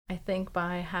I think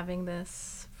by having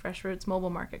this Fresh Roots mobile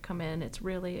market come in, it's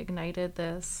really ignited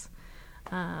this,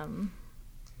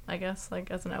 I guess,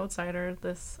 like as an outsider,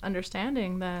 this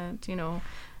understanding that, you know,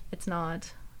 it's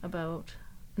not about,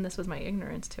 and this was my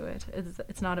ignorance to it,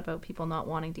 it's not about people not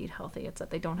wanting to eat healthy, it's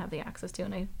that they don't have the access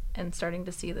to, and starting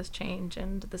to see this change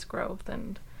and this growth.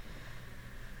 And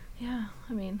yeah,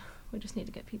 I mean, we just need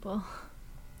to get people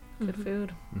good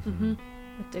food with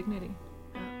dignity.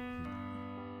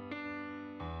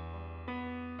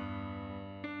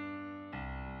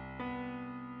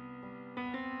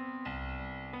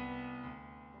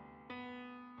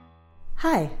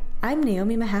 Hi, I'm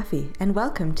Naomi Mahaffey, and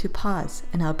welcome to Pause,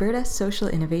 an Alberta Social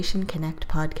Innovation Connect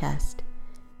podcast.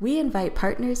 We invite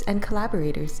partners and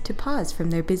collaborators to pause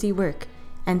from their busy work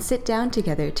and sit down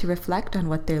together to reflect on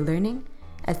what they're learning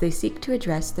as they seek to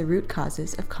address the root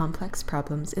causes of complex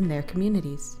problems in their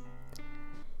communities.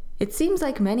 It seems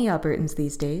like many Albertans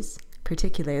these days,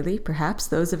 particularly perhaps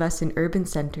those of us in urban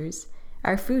centres,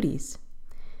 are foodies.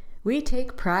 We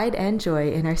take pride and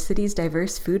joy in our city's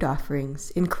diverse food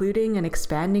offerings, including an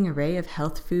expanding array of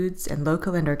health foods and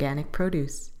local and organic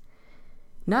produce.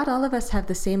 Not all of us have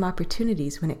the same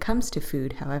opportunities when it comes to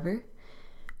food, however.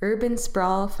 Urban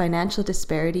sprawl, financial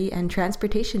disparity, and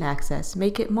transportation access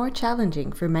make it more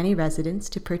challenging for many residents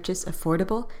to purchase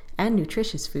affordable and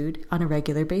nutritious food on a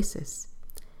regular basis.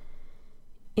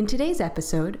 In today's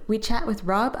episode, we chat with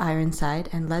Rob Ironside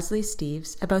and Leslie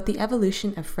Steeves about the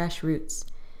evolution of Fresh Roots,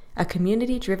 a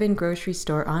community-driven grocery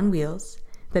store on wheels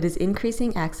that is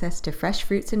increasing access to fresh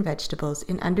fruits and vegetables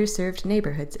in underserved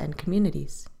neighborhoods and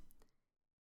communities.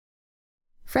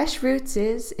 Fresh Roots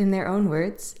is, in their own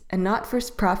words, a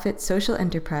not-for-profit social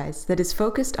enterprise that is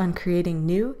focused on creating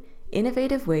new,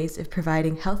 innovative ways of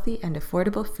providing healthy and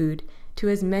affordable food to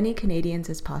as many Canadians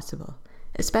as possible,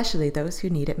 especially those who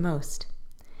need it most.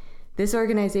 This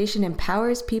organization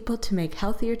empowers people to make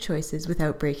healthier choices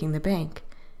without breaking the bank,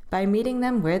 by meeting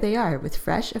them where they are with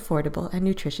fresh, affordable, and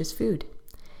nutritious food.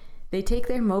 They take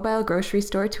their mobile grocery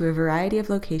store to a variety of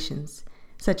locations,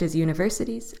 such as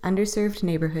universities, underserved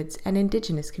neighborhoods, and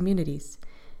Indigenous communities,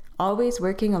 always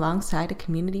working alongside a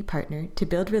community partner to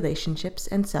build relationships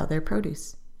and sell their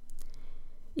produce.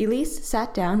 Elise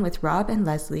sat down with Rob and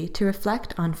Leslie to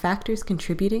reflect on factors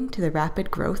contributing to the rapid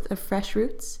growth of Fresh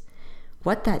Roots,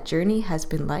 what that journey has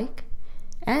been like,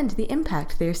 and the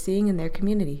impact they are seeing in their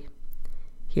community.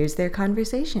 Here's their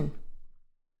conversation.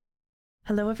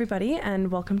 Hello, everybody,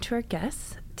 and welcome to our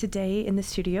guests. Today in the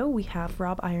studio, we have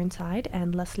Rob Ironside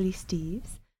and Leslie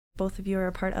Steeves. Both of you are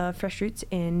a part of Fresh Roots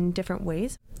in different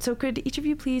ways. So could each of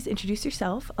you please introduce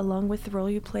yourself along with the role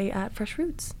you play at Fresh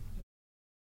Roots?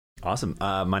 Awesome.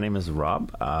 My name is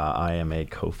Rob. I am a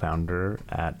co-founder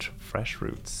at Fresh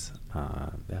Roots.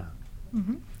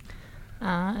 And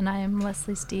I am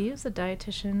Leslie Steeves, a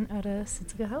dietitian at a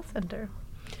Sitsiga Health Center.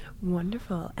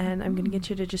 Wonderful. And I'm going to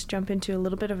get you to just jump into a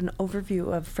little bit of an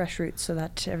overview of Fresh Roots so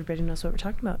that everybody knows what we're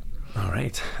talking about. All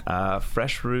right.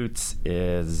 Fresh Roots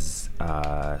is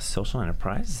a social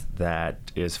enterprise that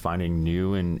is finding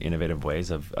new and innovative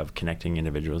ways of connecting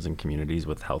individuals and communities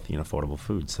with healthy and affordable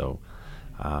food. So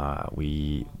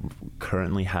we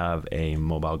currently have a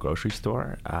mobile grocery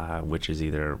store, which is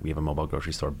we have a mobile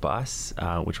grocery store bus,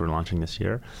 which we're launching this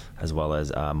year, as well as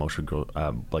a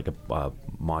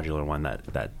modular one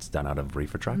that's done out of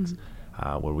reefer trucks,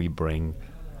 where we bring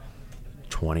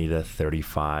 20 to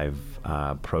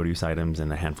 35 produce items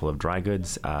and a handful of dry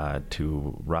goods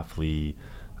to roughly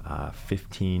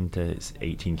 15 to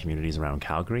 18 communities around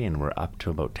Calgary, and we're up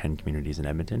to about 10 communities in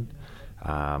Edmonton,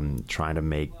 trying to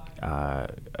make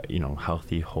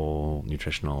healthy, whole,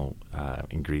 nutritional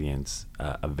ingredients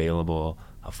available,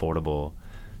 affordable,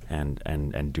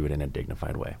 and do it in a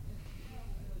dignified way.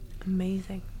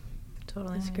 Amazing.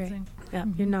 Totally That's amazing. Great. Yeah,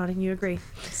 you're nodding. You agree.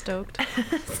 Stoked.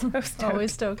 So stoked.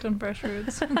 Always stoked on Fresh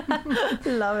Roots.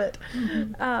 Love it.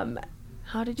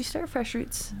 How did you start Fresh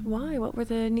Roots? Why? What were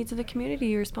the needs of the community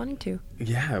you're responding to?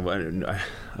 Yeah, well,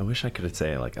 I wish I could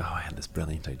say I had this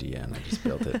brilliant idea and I just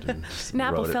built it. And just An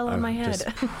apple fell on my head. Just,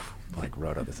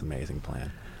 wrote out this amazing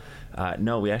plan.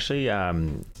 No, we actually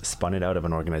spun it out of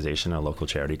an organization, a local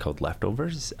charity called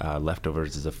Leftovers.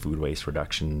 Leftovers is a food waste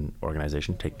reduction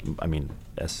organization,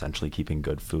 essentially keeping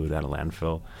good food at a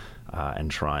landfill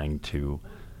and trying to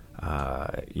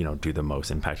do the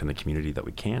most impact in the community that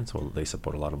we can. So they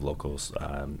support a lot of local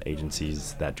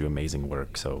agencies that do amazing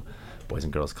work. So Boys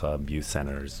and Girls Club, youth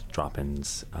centers,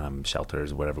 drop-ins,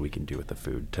 shelters, whatever we can do with the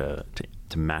food to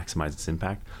maximize its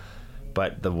impact.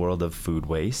 But the world of food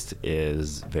waste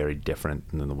is very different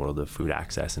than the world of food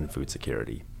access and food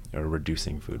security. or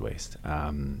reducing food waste.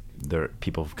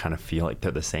 People kind of feel like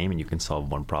they're the same and you can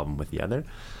solve one problem with the other,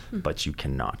 but you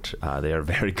cannot. They are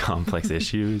very complex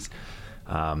issues.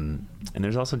 And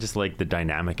there's also just like the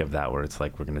dynamic of that, where it's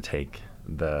like we're going to take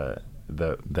the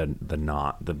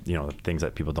things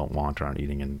that people don't want or aren't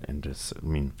eating, and just, I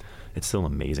mean, it's still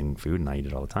amazing food and I eat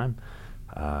it all the time.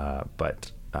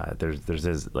 But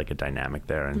there's like a dynamic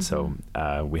there. And so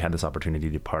we had this opportunity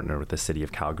to partner with the city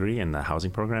of Calgary in the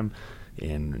housing program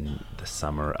in the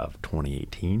summer of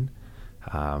 2018,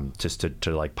 just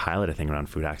to like pilot a thing around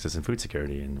food access and food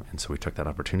security. And so we took that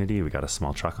opportunity. We got a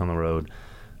small truck on the road.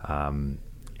 And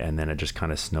then it just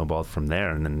kind of snowballed from there.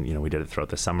 And then, we did it throughout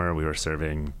the summer. We were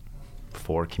serving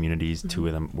 4 communities. 2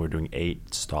 of them, we're doing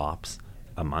 8 stops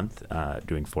a month,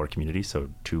 doing 4 communities. So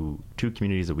two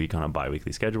communities a week on a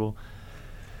bi-weekly schedule.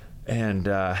 And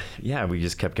we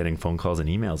just kept getting phone calls and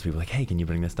emails. People like, hey, can you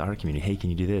bring this to our community? Hey, can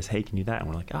you do this? Hey, can you do that? And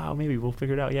we're like, oh, maybe we'll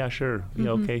figure it out. Yeah, sure.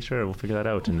 Yeah, okay, sure. We'll figure that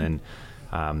out. And then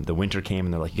the winter came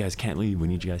and they're like, you guys can't leave. We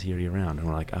need you guys here year round. And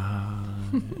we're like,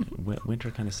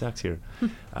 winter kind of sucks here.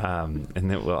 And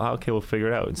then, okay, we'll figure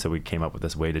it out. And so we came up with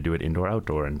this way to do it indoor,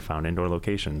 outdoor, and found indoor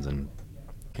locations. And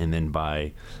then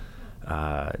by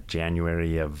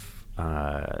January of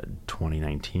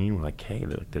 2019, we're like, hey,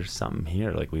 there's something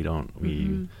here. Like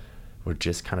we're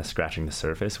just kind of scratching the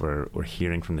surface. We're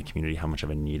hearing from the community how much of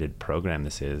a needed program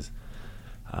this is.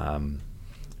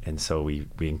 And so we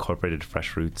incorporated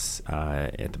Fresh Roots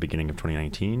at the beginning of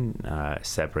 2019,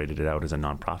 separated it out as a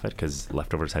nonprofit because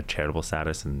Leftovers had charitable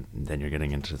status, and then you're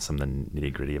getting into some of the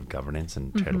nitty gritty of governance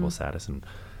and charitable status and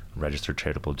registered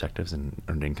charitable objectives and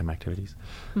earned income activities,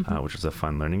 which was a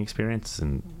fun learning experience.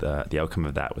 And the outcome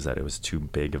of that was that it was too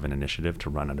big of an initiative to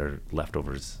run under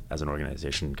Leftovers as an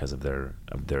organization because of their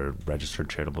registered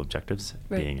charitable objectives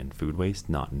being in food waste,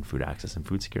 not in food access and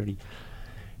food security.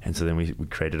 And so then we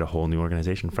created a whole new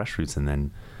organization, Fresh Roots, and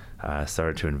then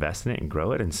started to invest in it and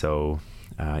grow it. And so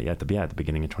at the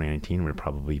beginning of 2019, we were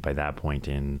probably by that point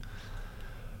in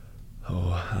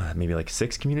maybe like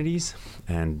 6 communities.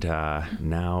 And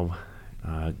now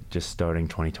just starting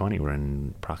 2020, we're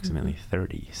in approximately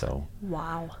 30. So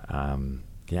wow. And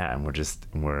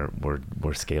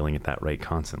we're scaling at that rate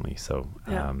constantly. So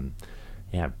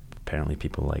apparently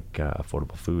people like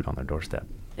affordable food on their doorstep.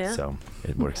 Yeah. So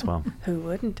it works well. Who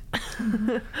wouldn't?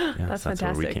 That's fantastic.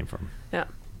 Where we came from. Yeah,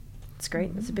 it's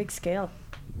great. It's a big scale.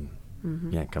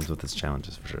 Yeah, it comes with its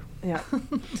challenges for sure. Yeah.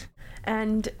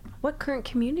 And what current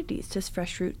communities does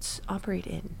Fresh Roots operate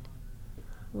in?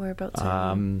 Whereabouts?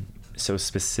 So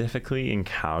specifically in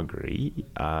Calgary,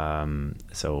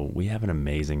 so we have an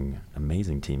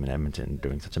amazing team in Edmonton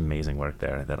doing such amazing work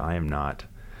there that I am not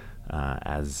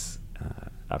as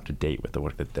up to date with the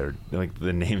work that they're, like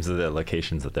the names of the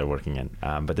locations that they're working in,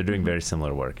 but they're doing very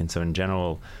similar work. And so in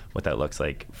general, what that looks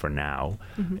like for now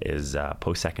is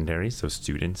post-secondary, so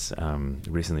students.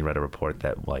 Recently read a report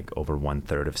that like over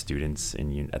 1/3 of students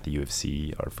at the U of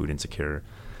C are food insecure.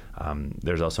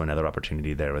 There's also another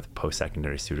opportunity there with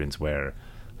post-secondary students where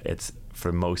it's,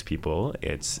 for most people,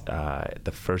 it's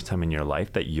the first time in your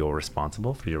life that you're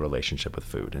responsible for your relationship with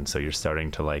food. And so you're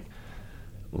starting to like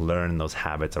learn those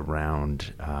habits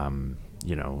around,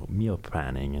 meal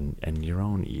planning and your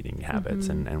own eating habits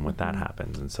and what that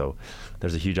happens. And so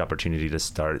there's a huge opportunity to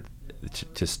start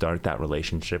that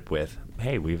relationship with,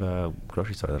 hey, we have a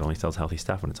grocery store that only sells healthy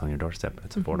stuff when it's on your doorstep and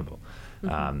it's affordable.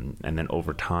 And then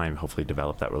over time, hopefully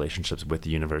develop that relationships with the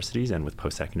universities and with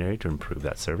post-secondary to improve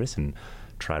that service and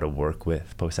try to work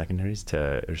with post-secondaries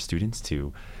or students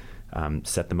to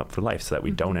set them up for life so that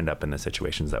we don't end up in the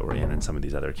situations that we're in some of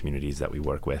these other communities that we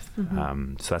work with.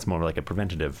 So that's more like a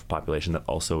preventative population that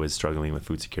also is struggling with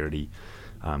food security.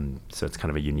 So it's kind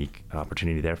of a unique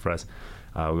opportunity there for us.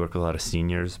 We work with a lot of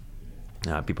seniors,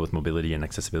 people with mobility and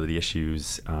accessibility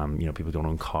issues, people who don't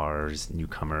own cars,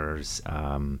 newcomers,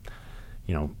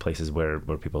 places where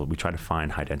people, we try to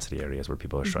find high density areas where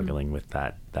people are struggling with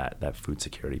that food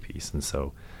security piece. And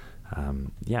so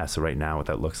so right now what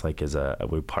that looks like is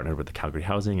we partnered with the Calgary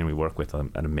Housing, and we work with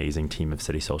an amazing team of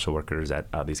city social workers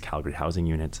at these Calgary housing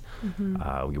units.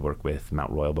 We work with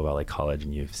Mount Royal, Bow Valley College,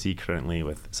 and U of C currently,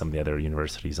 with some of the other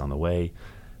universities on the way.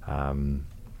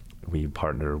 We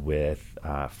partner with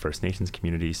First Nations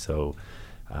communities, so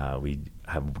we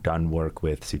have done work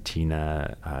with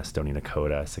Tsuut'ina, Stoney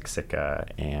Nakoda, Siksika,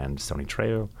 and Stoney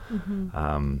Trail.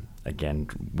 Again,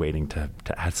 waiting to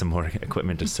add some more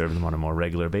equipment to serve them on a more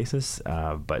regular basis,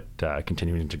 but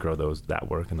continuing to grow that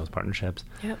work and those partnerships.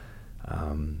 Yep.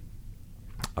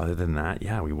 Other than that,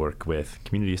 we work with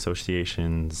community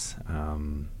associations.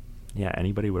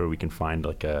 Anybody where we can find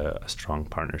like a strong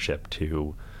partnership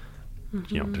to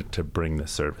you know, to bring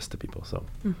this service to people. So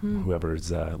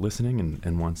whoever's listening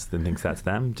and wants and thinks that's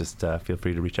them, just feel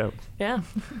free to reach out. Yeah.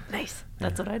 Nice.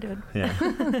 That's what I did.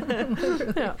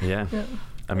 Yeah. Yeah.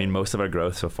 I mean, most of our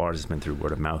growth so far has been through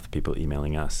word of mouth, people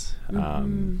emailing us.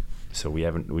 So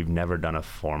we've never done a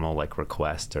formal like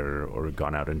request or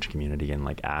gone out into community and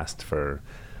like asked for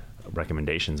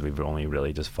recommendations. We've only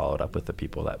really just followed up with the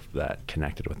people that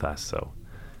connected with us. So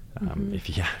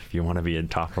if you want to be at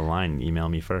top of the line, email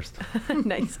me first.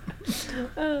 Nice.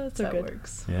 Oh, that's so That good.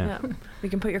 works. Yeah. We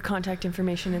can put your contact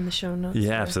information in the show notes.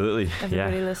 Yeah, for absolutely.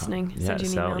 Everybody listening. Yeah,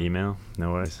 Send you an email.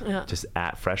 No worries. Yeah. Just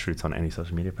at Fresh Roots on any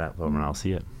social media platform and I'll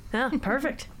see it. Yeah,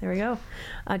 perfect. There we go.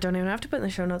 I don't even have to put in the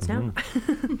show notes now.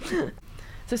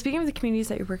 So speaking of the communities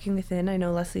that you're working within, I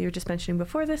know, Leslie, you were just mentioning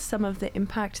before this, some of the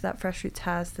impact that Fresh Roots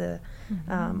has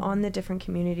on the different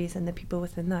communities and the people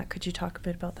within that. Could you talk a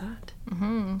bit about that?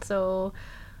 So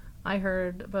I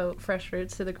heard about Fresh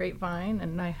Roots through the grapevine,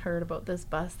 and I heard about this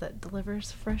bus that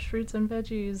delivers fresh fruits and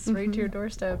veggies right to your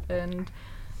doorstep. And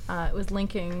it was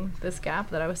linking this gap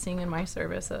that I was seeing in my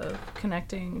service of trying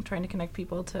to connect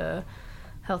people to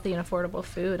healthy and affordable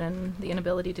food, and the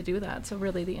inability to do that. So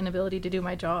really the inability to do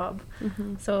my job.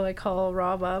 So I call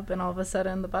Rob up, and all of a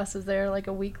sudden the bus is there like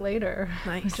a week later.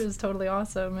 Nice. Which is totally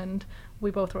awesome. And we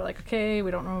both were like, okay,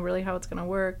 we don't know really how it's going to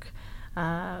work.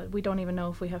 We don't even know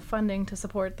if we have funding to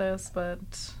support this, but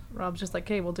Rob's just like,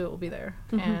 okay, we'll do it, we'll be there.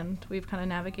 And we've kind of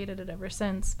navigated it ever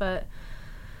since. But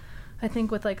I think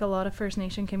with like a lot of First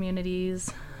Nation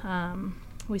communities,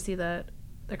 we see that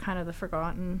they're kind of the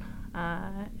forgotten,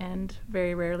 and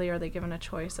very rarely are they given a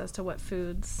choice as to what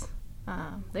foods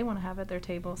they want to have at their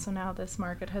table. So now this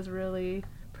market has really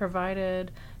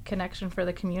provided connection for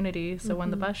the community. So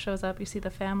when the bus shows up, you see the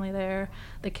family there,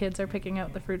 the kids are picking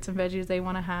out the fruits and veggies they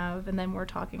want to have, and then we're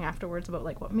talking afterwards about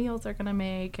like what meals they're going to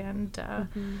make. And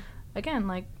again,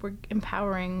 like we're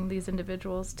empowering these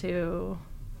individuals to,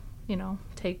 you know,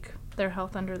 take their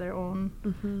health under their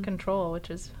own control, which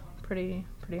is pretty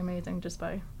amazing just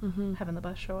by having the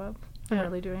bus show up and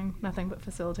really doing nothing but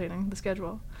facilitating the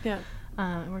schedule.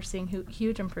 And we're seeing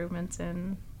huge improvements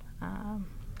in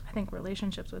I think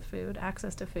relationships with food,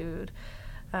 access to food,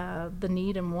 the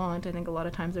need and want. I think a lot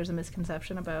of times there's a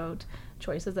misconception about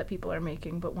choices that people are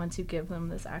making, but once you give them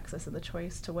this access and the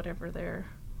choice to whatever they're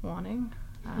wanting,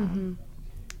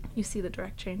 you see the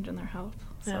direct change in their health.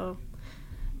 So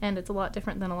and it's a lot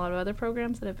different than a lot of other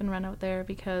programs that have been run out there,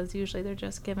 because usually they're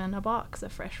just given a box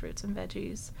of fresh fruits and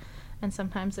veggies. And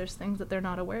sometimes there's things that they're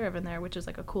not aware of in there, which is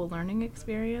like a cool learning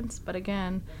experience. But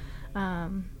again,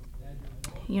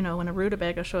 you know, when a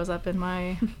rutabaga shows up in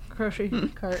my grocery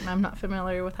cart and I'm not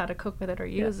familiar with how to cook with it or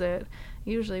use it,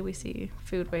 usually we see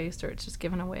food waste or it's just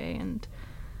given away. And,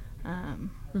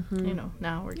 you know,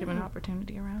 now we're given an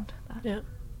opportunity around that. Yeah.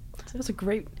 So that's a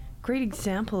great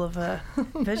example of a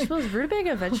vegetable. Is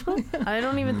rutabaga a vegetable? I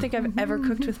don't even think I've ever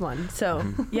cooked with one. So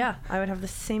yeah, I would have the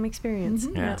same experience.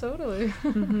 Yeah, totally.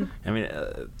 I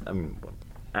mean,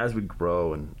 as we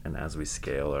grow and as we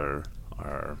scale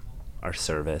our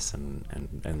service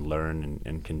and learn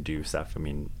and can do stuff. I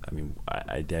mean,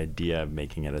 the idea of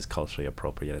making it as culturally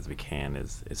appropriate as we can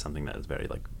is something that is very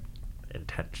like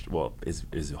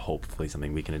is hopefully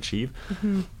something we can achieve.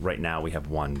 Right now we have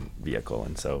one vehicle,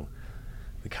 and so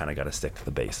we kind of got to stick to the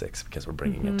basics because we're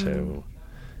bringing it to,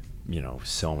 you know,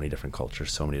 so many different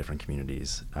cultures, so many different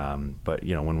communities. But,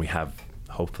 you know, when we have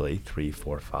hopefully 3,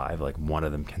 4, 5, like one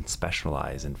of them can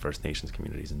specialize in First Nations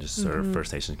communities and just serve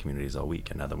First Nations communities all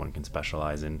week. Another one can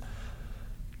specialize in,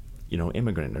 you know,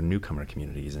 immigrant or newcomer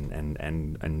communities,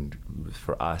 and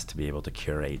for us to be able to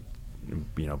curate,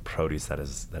 you know, produce that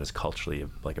is culturally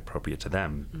like appropriate to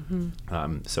them.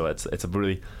 So it's a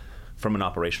really, from an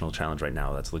operational challenge right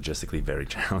now, that's logistically very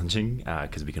challenging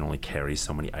because we can only carry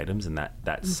so many items, and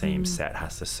that same set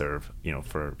has to serve, you know,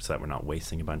 so that we're not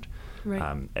wasting a bunch.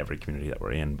 Every community that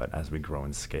we're in. But as we grow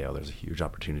and scale, there's a huge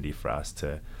opportunity for us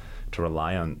to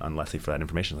rely on Leslie for that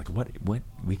information. Like what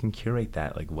we can curate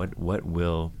that. Like what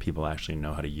will people actually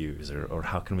know how to use, or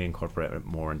how can we incorporate it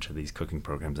more into these cooking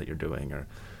programs that you're doing, or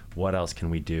what else can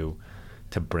we do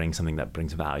to bring something that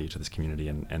brings value to this community,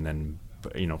 and then,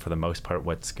 you know, for the most part,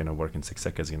 what's going to work in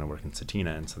Siksika is going to work in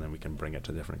Tsuut'ina, and so then we can bring it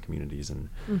to different communities and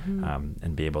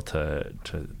be able to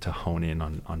hone in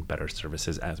on better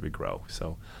services as we grow.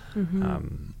 So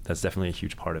that's definitely a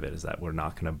huge part of it, is that we're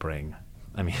not going to bring,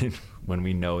 I mean, when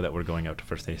we know that we're going out to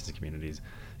First Nations communities,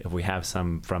 if we have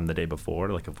some from the day before,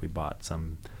 like if we bought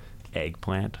some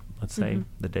eggplant, let's say,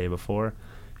 the day before,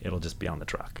 it'll just be on the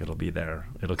truck. It'll be there.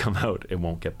 It'll come out. It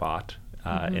won't get bought.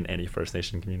 in any First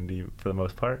Nation community for the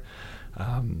most part.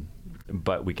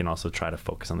 But we can also try to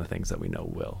focus on the things that we know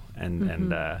will. And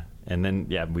then,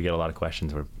 we get a lot of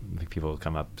questions where people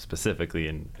come up specifically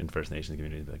in First Nations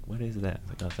communities, like, what is that? It's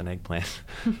like, oh, it's an eggplant.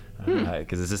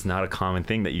 Because it's just not a common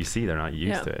thing that you see. They're not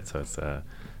used to it. So it's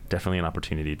definitely an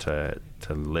opportunity to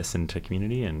listen to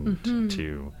community and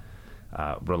to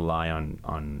rely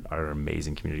on our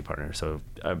amazing community partners. So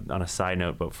on a side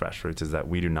note about Fresh Fruits is that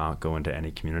we do not go into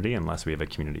any community unless we have a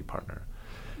community partner.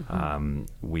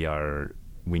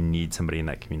 We need somebody in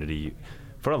that community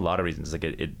for a lot of reasons. Like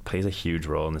it plays a huge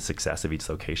role in the success of each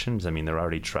location. I mean, they're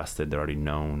already trusted, they're already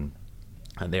known,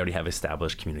 they already have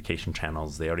established communication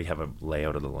channels, they already have a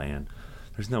layout of the land.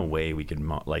 There's no way we could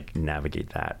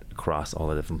navigate that across all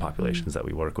the different populations that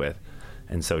we work with.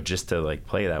 And so just to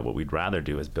play that, what we'd rather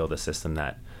do is build a system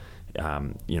that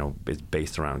is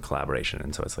based around collaboration.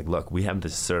 And so it's like, look, we have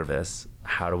this service,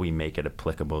 how do we make it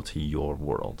applicable to your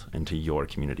world and to your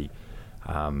community?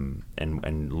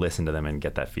 And listen to them and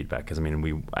get that feedback. Because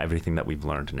everything that we've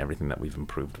learned and everything that we've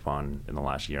improved upon in the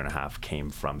last year and a half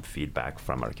came from feedback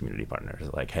from our community partners.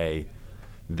 Like, hey,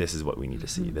 this is what we need to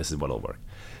see. This is what'll work.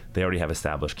 They already have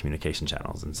established communication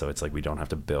channels, and so it's like we don't have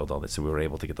to build all this. So we were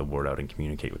able to get the word out and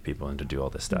communicate with people and to do all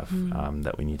this stuff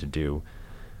that we need to do.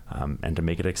 And to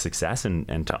make it a success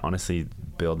and to honestly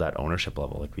build that ownership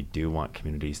level. Like we do want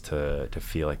communities to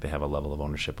feel like they have a level of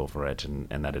ownership over it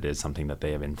and that it is something that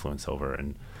they have influence over.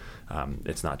 And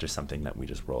it's not just something that we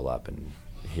just roll up and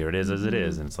here it is as it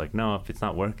is. And it's like, no, if it's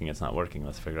not working, it's not working.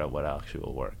 Let's figure out what actually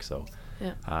will work. So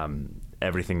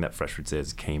everything that Fresh Fruits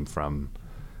is came from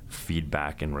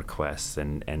feedback and requests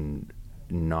and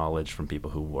knowledge from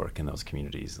people who work in those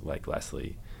communities like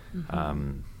Leslie.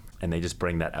 And they just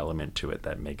bring that element to it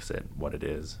that makes it what it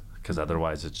is. Because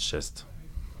otherwise it's just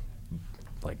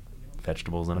like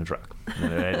vegetables in a truck.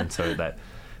 Right? And so that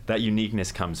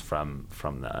uniqueness comes from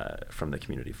the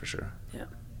community for sure.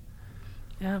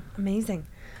 Yeah, amazing.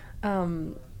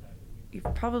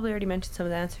 You've probably already mentioned some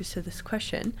of the answers to this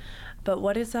question, but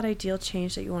what is that ideal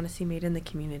change that you want to see made in the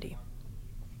community?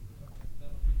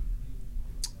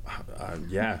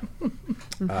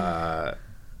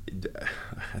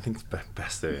 I think it's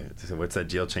best to say what's that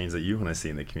ideal change that you want to see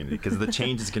in the community, because the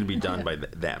change is going to be done by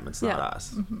them. It's not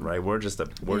us, right? We're just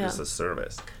a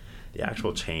service. The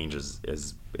actual change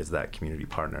is that community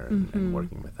partner and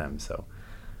working with them. So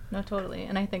no, totally.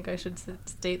 And I think I should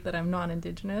state that I'm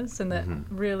non-Indigenous and that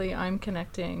really I'm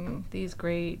connecting these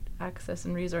great access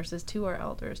and resources to our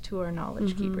elders, to our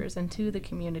knowledge keepers, and to the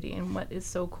community. And what is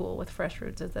so cool with Fresh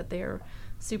Fruits is that they are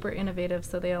super innovative,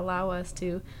 so they allow us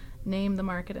to name the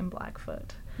market in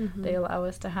Blackfoot. They allow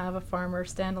us to have a farmer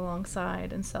stand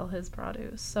alongside and sell his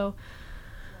produce. So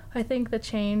I think the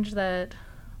change that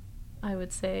I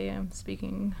would say, I'm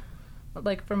speaking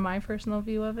like from my personal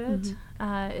view of it,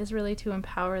 is really to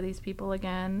empower these people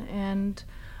again, and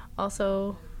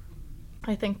also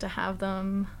I think to have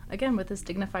them again with this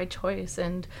dignified choice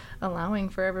and allowing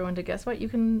for everyone to, guess what, you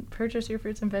can purchase your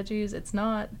fruits and veggies. It's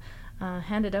not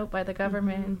handed out by the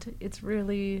government. It's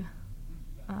really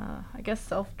I guess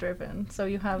self-driven. So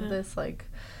you have this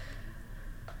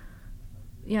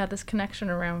this connection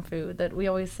around food that we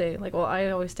always say, I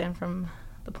always stand from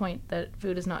the point that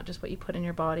food is not just what you put in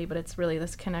your body, but it's really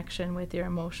this connection with your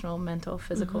emotional, mental,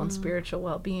 physical, and spiritual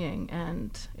well-being.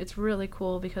 And it's really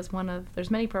cool because there's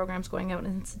many programs going out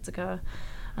in Siksika,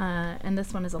 and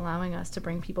this one is allowing us to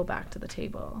bring people back to the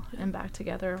table and back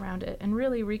together around it and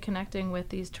really reconnecting with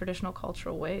these traditional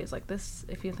cultural ways. Like this,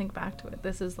 if you think back to it,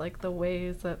 this is like the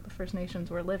ways that the First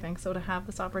Nations were living. So to have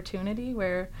this opportunity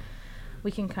where we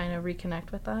can kind of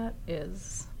reconnect with that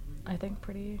is, I think,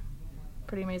 pretty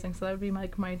amazing. So that would be my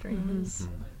dream is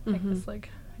this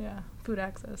food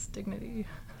access, dignity.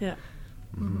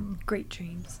 Great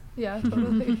dreams. Yeah,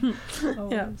 totally.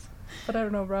 Always. But I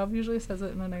don't know, Rob usually says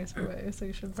it in a nicer way, so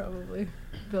you should probably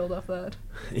build off that.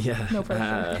 No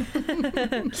pressure.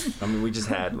 We just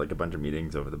had a bunch of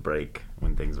meetings over the break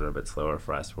when things were a bit slower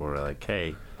for us, where we're like,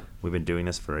 hey, we've been doing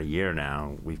this for a year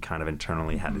now. We've kind of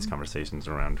internally had these conversations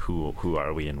around who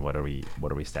are we and what are we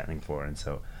standing for. And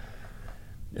so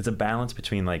it's a balance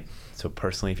between so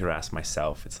personally, if you're asked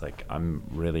myself, it's I'm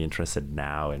really interested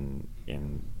now in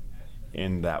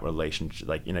that relationship,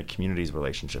 in a community's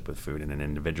relationship with food and an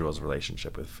individual's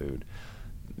relationship with food,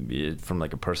 from a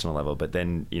personal level. But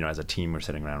then, as a team, we're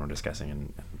sitting around, we're discussing,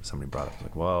 and somebody brought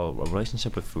up a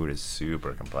relationship with food is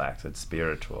super complex. It's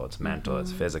spiritual, it's mental,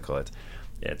 it's physical,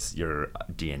 it's your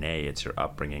DNA, it's your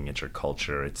upbringing, it's your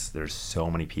culture. There's so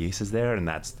many pieces there, and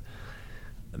that's,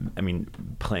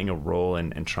 playing a role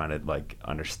in trying to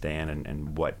understand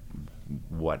and what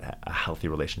what a healthy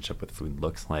relationship with food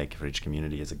looks like for each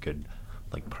community is a good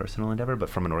like personal endeavor, but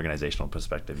from an organizational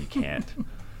perspective, you can't.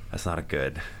 That's not a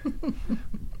good.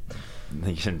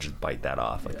 You shouldn't just bite that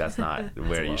off. Like that's not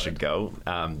where you should go.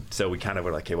 So we kind of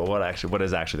were like, okay, well, what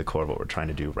is actually the core of what we're trying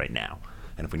to do right now?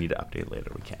 And if we need to update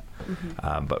later, we can.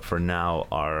 But for now,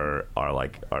 our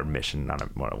mission, or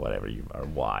whatever our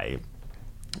why,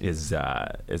 is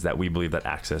that we believe that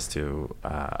access to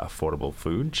affordable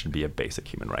food should be a basic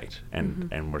human right,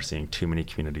 and we're seeing too many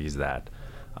communities that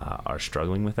are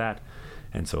struggling with that.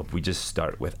 And so if we just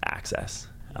start with access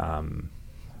and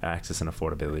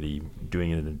affordability,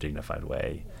 doing it in a dignified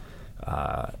way,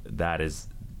 that is,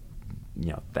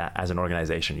 that as an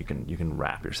organization you can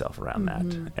wrap yourself around that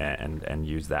and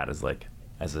use that as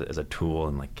a tool,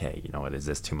 and like, okay, is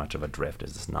this too much of a drift?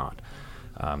 Is this not?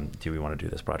 Do we want to do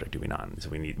this project? Do we not? So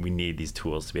we need these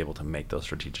tools to be able to make those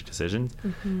strategic decisions.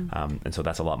 And so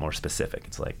that's a lot more specific.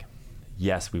 It's like,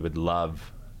 yes, we would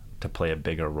love to play a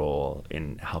bigger role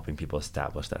in helping people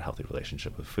establish that healthy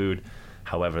relationship with food.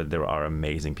 However, there are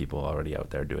amazing people already out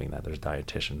there doing that. There's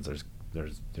dietitians,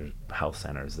 there's health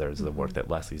centers, there's the work that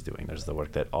Leslie's doing, there's the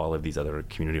work that all of these other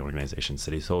community organizations,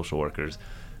 city social workers,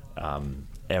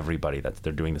 everybody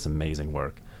they're doing this amazing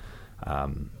work.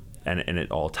 And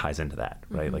it all ties into that,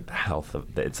 right? Like the health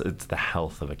of it's the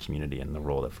health of a community and the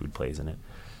role that food plays in it.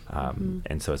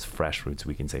 And so as Fresh Roots,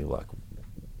 we can say, look,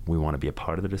 we want to be a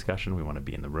part of the discussion. We want to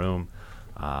be in the room.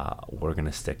 We're going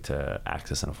to stick to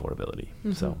access and affordability.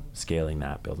 So scaling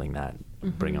that, building that,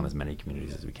 bring on as many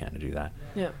communities as we can to do that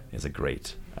is a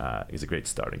great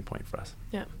starting point for us.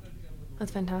 Yeah,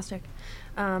 that's fantastic.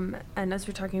 And as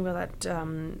we're talking about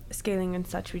that scaling and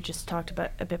such, we just talked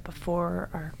about a bit before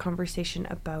our conversation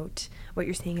about what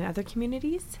you're seeing in other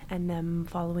communities and them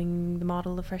following the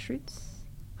model of Fresh Roots.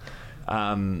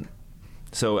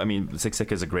 So, I mean,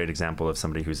 Siksik is a great example of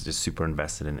somebody who's just super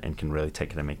invested and can really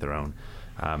take it and make their own.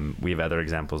 We have other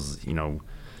examples,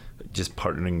 just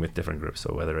partnering with different groups.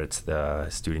 So whether it's the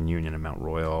Student Union in Mount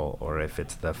Royal, or if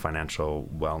it's the financial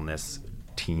wellness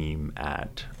team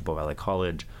at Bow Valley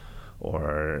College,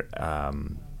 or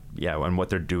and what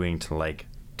they're doing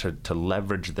to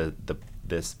leverage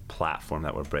this platform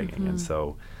that we're bringing. And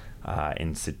so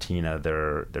in Cetina,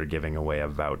 they're giving away a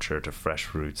voucher to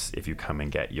Fresh Roots if you come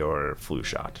and get your flu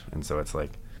shot. And so it's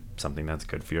like something that's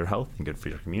good for your health and good for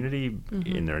your community,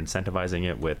 and they're incentivizing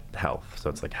it with health. So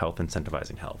it's like health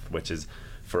incentivizing health, which is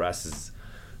for us is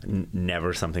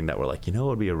never something that we're like, it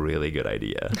would be a really good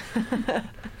idea.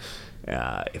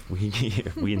 If we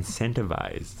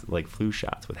incentivize like flu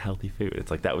shots with healthy food,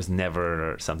 it's like that was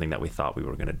never something that we thought we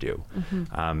were going to do.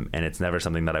 And it's never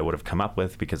something that I would have come up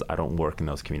with because I don't work in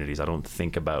those communities. I don't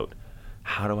think about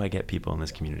how do I get people in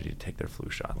this community to take their flu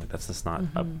shot. Like that's just not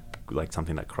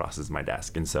something that crosses my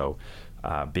desk. And so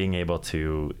being able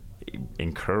to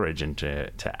encourage and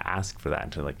to ask for that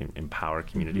and to empower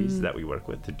communities that we work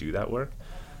with to do that work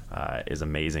is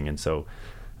amazing. And so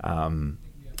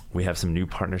we have some new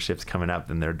partnerships coming up,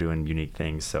 and they're doing unique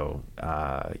things. So,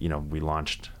 we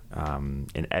launched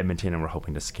in Edmonton, and we're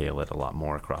hoping to scale it a lot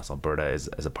more across Alberta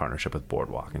as a partnership with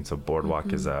Boardwalk. And so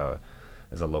Boardwalk is a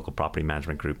local property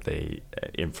management group. They,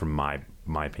 from my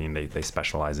opinion, they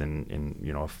specialize in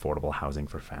affordable housing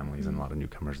for families and a lot of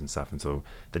newcomers and stuff. And so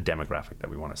the demographic that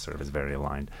we want to serve is very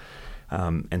aligned.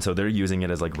 And so they're using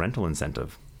it as rental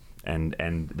incentive.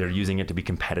 And they're using it to be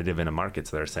competitive in a market.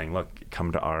 So they're saying, look,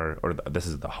 come to this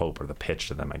is the hope or the pitch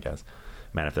to them, I guess.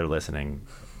 Man, if they're listening,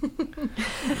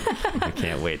 I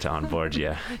can't wait to onboard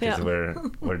you because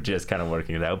we're just kind of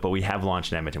working it out. But we have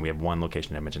launched in Edmonton. We have one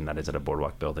location in Edmonton that is at a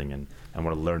Boardwalk building, and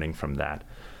we're learning from that.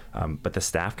 But the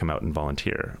staff come out and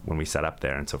volunteer when we set up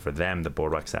there. And so for them, the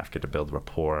Boardwalk staff get to build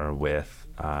rapport with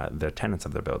the tenants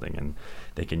of their building, and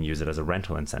they can use it as a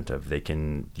rental incentive. They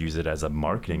can use it as a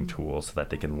marketing tool so that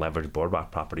they can leverage Boardwalk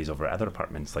properties over other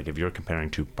apartments. Like if you're comparing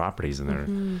two properties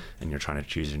and you're trying to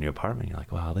choose your new apartment, you're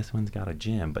like, well, this one's got a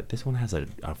gym, but this one has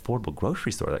an affordable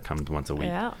grocery store that comes once a week.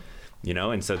 Yeah.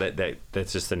 And so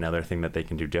that's just another thing that they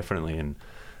can do differently. And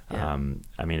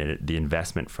the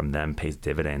investment from them pays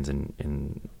dividends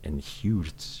in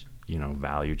huge,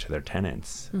 value to their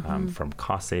tenants, from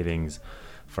cost savings,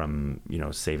 from,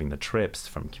 saving the trips,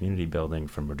 from community building,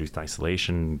 from reduced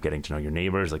isolation, getting to know your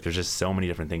neighbors. Like there's just so many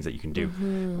different things that you can do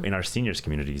in our seniors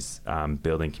communities,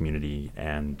 building community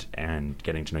and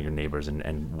getting to know your neighbors.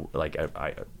 And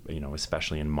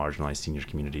especially in marginalized seniors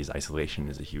communities, isolation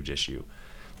is a huge issue.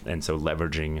 And so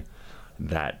leveraging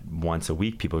that once a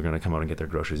week, people are going to come out and get their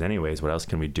groceries anyways. What else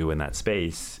can we do in that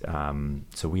space?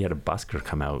 So we had a busker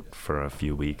come out for a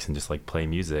few weeks and just play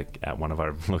music at one of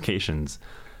our locations.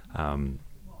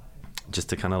 just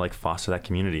to kind of like foster that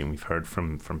community. And we've heard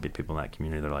from people in that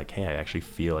community, they're like, hey, I actually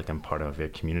feel like I'm part of a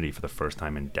community for the first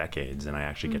time in decades, and I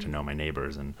actually get to know my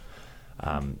neighbors. And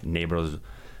neighbors,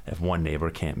 if one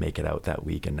neighbor can't make it out that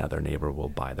week, another neighbor will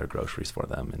buy their groceries for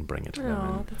them and bring it to them.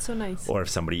 Oh, that's so nice. Or if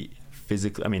somebody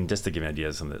physically, I mean, just to give you an idea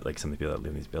of some of the people that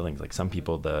live in these buildings, like some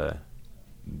people, the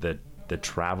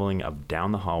traveling of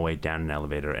down the hallway, down an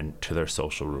elevator, and to their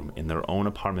social room in their own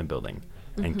apartment building,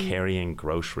 and carrying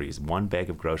groceries, one bag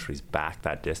of groceries back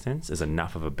that distance is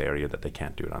enough of a barrier that they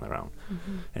can't do it on their own.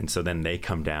 And so then they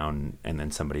come down, and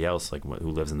then somebody else like who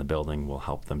lives in the building will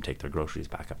help them take their groceries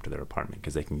back up to their apartment,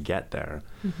 because they can get there,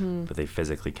 but they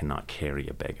physically cannot carry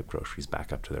a bag of groceries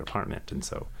back up to their apartment. And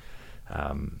so,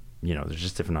 you know, there's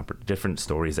just different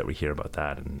stories that we hear about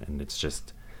that, and it's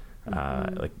just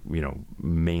like, you know,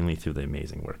 mainly through the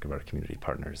amazing work of our community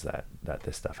partners that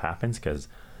this stuff happens, because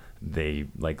they,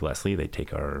 like Leslie, they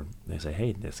say,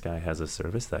 hey, this guy has a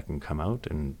service that can come out,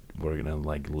 and we're gonna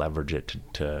like leverage it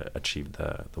to achieve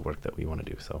the work that we want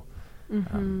to do. So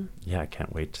I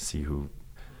can't wait to see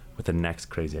what the next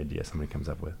crazy idea somebody comes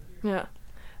up with. Yeah,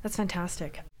 that's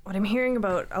fantastic. What I'm hearing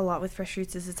about a lot with Fresh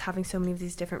Roots is it's having so many of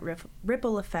these different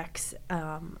ripple effects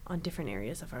on different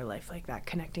areas of our life, like that,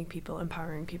 connecting people,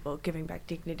 empowering people, giving back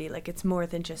dignity. Like, it's more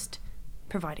than just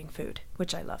providing food,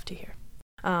 which I love to hear.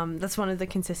 That's one of the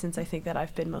consistents I think that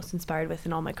I've been most inspired with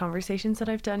in all my conversations that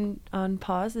I've done on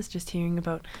Pause, is just hearing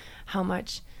about how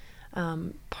much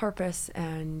purpose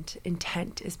and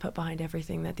intent is put behind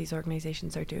everything that these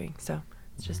organizations are doing. So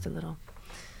it's just a little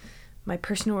my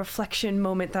personal reflection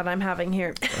moment that I'm having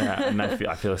here. Yeah, and I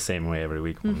feel the same way every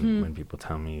week when people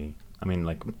tell me. I mean,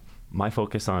 like, my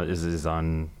focus is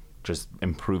on just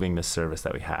improving the service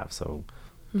that we have. So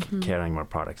carrying more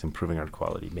products, improving our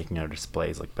quality, making our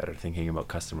displays look better, thinking about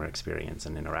customer experience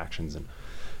and interactions and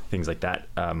things like that,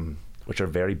 which are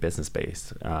very business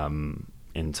based. And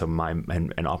so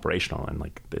and operational, and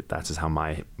like that's just how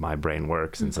my brain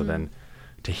works. And so then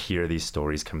to hear these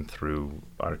stories come through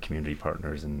our community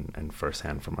partners and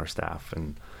firsthand from our staff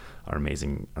and our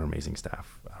amazing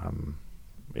staff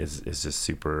is just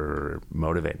super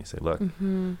motivating. Say, look,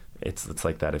 it's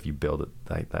like that if you build it,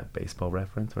 like that baseball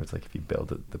reference where it's like, if you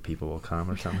build it, the people will come,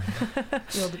 or something.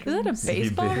 Is that a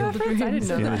baseball reference? I didn't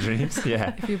know that. The dreams,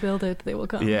 yeah. If you build it, they will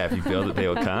come. Yeah, if you build it, they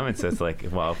will come. And so it's like,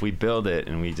 well, if we build it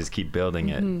and we just keep building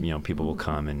it, you know, people will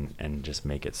come and just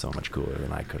make it so much cooler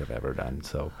than I could have ever done.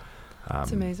 So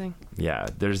it's amazing. Yeah,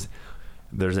 there's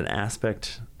an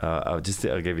aspect of just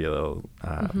I'll give you a little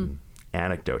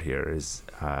anecdote here. Is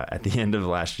at the end of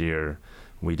last year,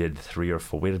 we did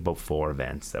about 4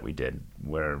 events that we did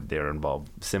where they were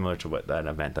involved, similar to what that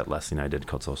event that Leslie and I did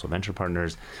called Social Venture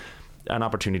Partners. An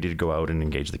opportunity to go out and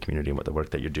engage the community and what the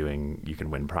work that you're doing. You can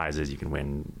win prizes, you can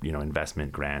win, you know,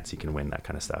 investment grants, you can win that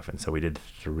kind of stuff. And so we did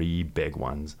 3 big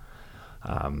ones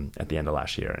at the end of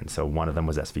last year. And so one of them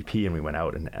was SVP, and we went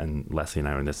out and Leslie and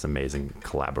I were in this amazing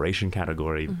collaboration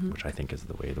category, which I think is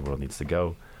the way the world needs to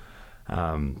go.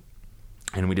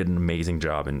 And we did an amazing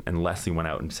job. And Leslie went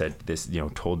out and said this, you know,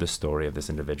 told this story of this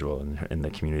individual in the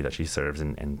community that she serves,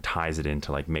 and ties it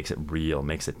into, like, makes it real,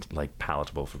 makes it like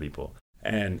palatable for people,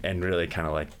 and really kind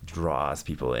of like draws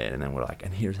people in. And then we're like,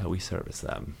 and here's how we service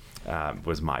them,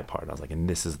 was my part. I was like, and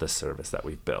this is the service that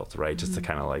we've built, right? Just to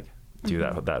kind of like do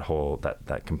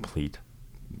that complete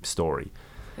story.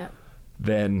 Yeah.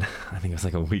 Then I think it was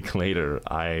like a week later,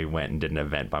 I went and did an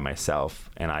event by myself,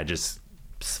 and I just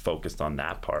focused on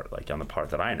that part, like on the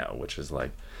part that I know, which is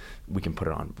like, we can put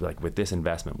it on, like, with this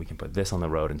investment, we can put this on the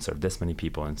road and serve this many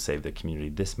people and save the community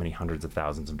this many hundreds of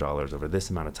thousands of dollars over this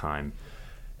amount of time.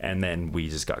 And then we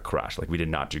just got crushed. Like, we did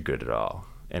not do good at all.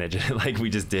 And it just, like, we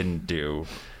just didn't do,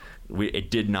 it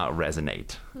did not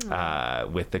resonate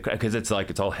with the, because it's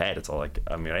like, it's all head, it's all like,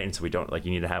 I mean, right? And so we don't, like,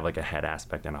 you need to have like a head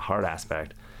aspect and a heart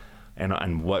aspect.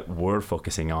 And what we're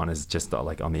focusing on is just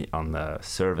like on the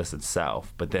service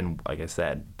itself. But then, like I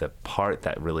said, the part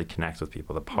that really connects with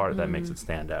people, the part that makes it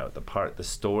stand out, the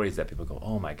stories that people go,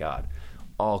 oh my God,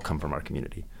 all come from our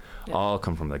community, all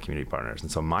come from the community partners.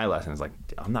 And so my lesson is like,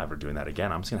 I'm not ever doing that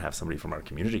again. I'm just gonna have somebody from our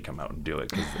community come out and do it,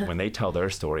 because when they tell their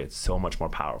story, it's so much more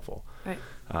powerful. Right.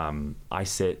 I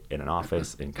sit in an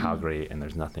office in Calgary, and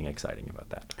there's nothing exciting about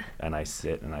that. And I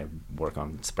sit and I work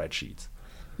on spreadsheets.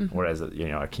 Whereas, you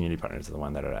know, our community partners are the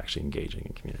one that are actually engaging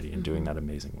in community and doing that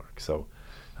amazing work. So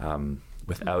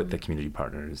without the community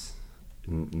partners,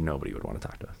 nobody would want to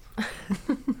talk to us.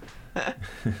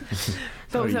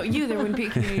 But without you, there wouldn't be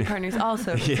community partners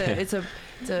also. It's a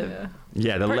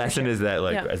the lesson is that,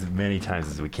 like, as many times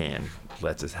as we can,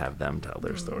 let's just have them tell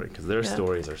their story, because their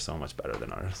stories are so much better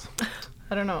than ours.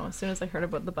 I don't know. As soon as I heard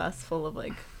about the bus full of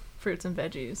like fruits and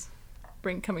veggies,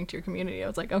 coming to your community, I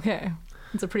was like, okay,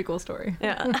 it's a pretty cool story.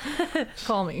 Yeah.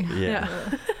 Call me. Yeah.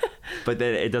 But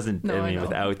then it doesn't, No, I I mean, know.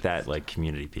 without that like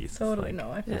community piece. Totally, like,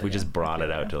 no, I feel if we ya. just brought I it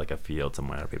feel out ya. to like a field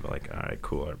somewhere, people are like, all right,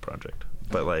 cool art project.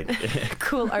 But like,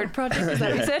 Cool art project, is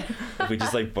that what you said? if we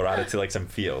just like brought it to like some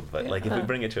field, but like if we Yeah.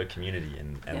 bring it to a community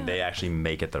and Yeah. they actually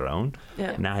make it their own,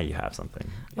 Yeah. now you have something.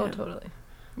 Oh, Yeah. totally.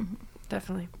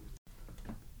 Definitely.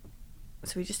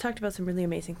 So we just talked about some really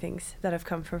amazing things that have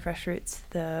come from Fresh Roots,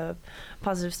 the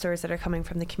positive stories that are coming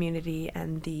from the community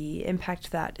and the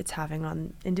impact that it's having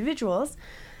on individuals.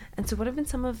 And so what have been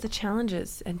some of the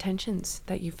challenges and tensions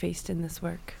that you've faced in this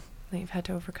work that you've had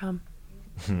to overcome?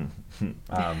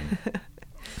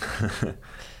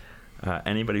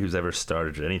 Anybody who's ever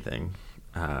started anything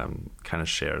kind of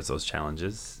shares those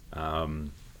challenges.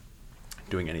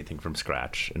 Doing anything from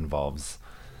scratch involves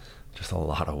just a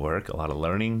lot of work, a lot of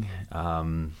learning. I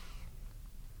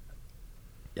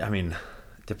mean,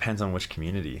 it depends on which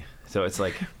community. So it's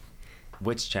like,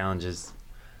 which challenges,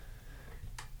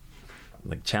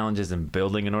 like challenges in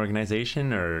building an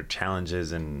organization or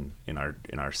challenges in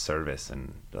our service,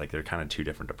 and like they're kind of two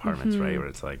different departments, right? Where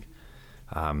it's like,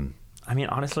 I mean,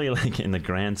 honestly, like in the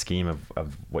grand scheme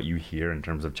of what you hear in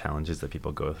terms of challenges that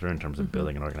people go through in terms of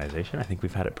building an organization, I think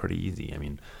we've had it pretty easy. I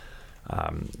mean,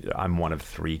 I'm one of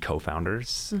 3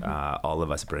 co-founders, all of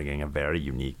us bringing a very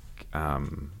unique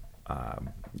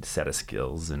set of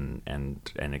skills and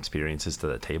experiences to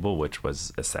the table, which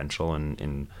was essential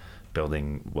in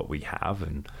building what we have.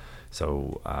 And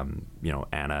so,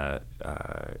 Anna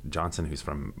Johnson,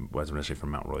 was initially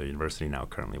from Mount Royal University, now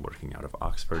currently working out of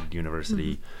Oxford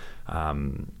University.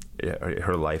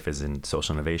 Her life is in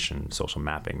social innovation, social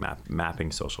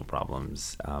mapping social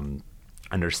problems,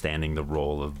 understanding the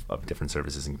role of different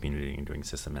services in community and doing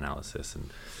system analysis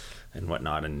and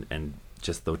whatnot. And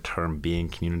just the term being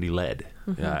community led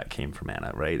came from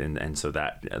Anna, right? And so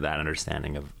that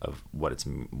understanding of what it's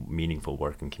meaningful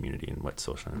work in community and what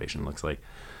social innovation looks like.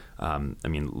 I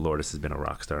mean, Lourdes has been a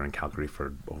rock star in Calgary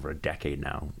for over a decade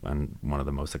now, and one of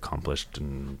the most accomplished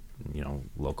and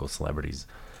local celebrities,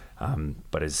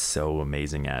 but is so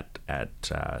amazing at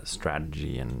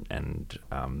strategy and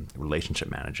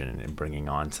relationship management and bringing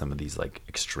on some of these like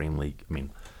extremely. I mean,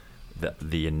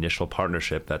 the initial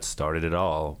partnership that started it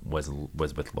all was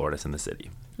with Lourdes in the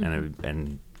city,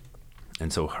 and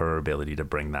so her ability to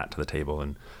bring that to the table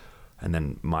and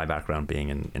then my background being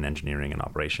in engineering and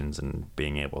operations and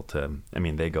being able to, I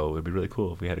mean, they go, it'd be really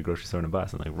cool if we had a grocery store and a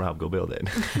bus. I'm like, Rob, go build it.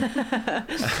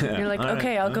 You're like,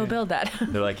 okay, I'll go build that.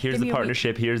 They're like, here's the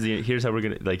partnership. Here's how we're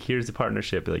going to, like, here's the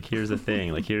partnership. Like, here's the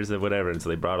thing. Like, here's the whatever. And so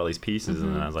they brought all these pieces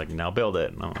and then I was like, now build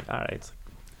it. And I'm like, all right. It's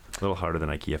a little harder than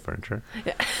IKEA furniture.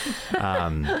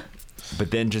 Yeah.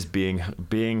 But then just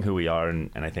being who we are.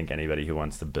 And I think anybody who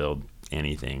wants to build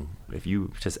anything, if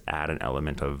you just add an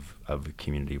element of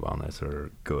community wellness or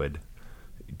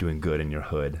doing good in your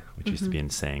hood, which used to be a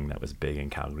saying that was big in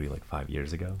Calgary like 5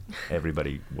 years ago.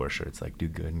 Everybody wore shirts like, do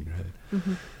good in your hood.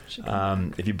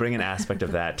 If you bring an aspect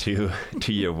of that to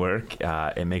your work,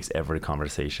 it makes every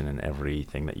conversation and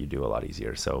everything that you do a lot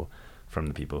easier. So from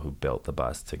the people who built the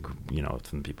bus to,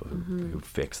 from the people who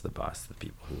fixed the bus, the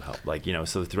people who helped,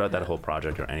 so throughout that whole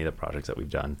project or any of the projects that we've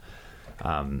done,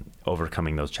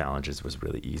 overcoming those challenges was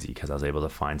really easy because I was able to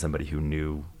find somebody who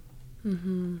knew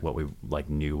what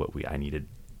I needed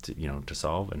to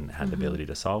solve and had the ability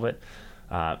to solve it,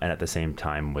 and at the same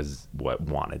time was what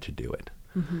wanted to do it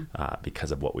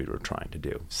because of what we were trying to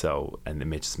do. So, and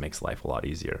it just makes life a lot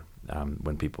easier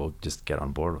when people just get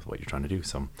on board with what you're trying to do.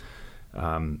 So,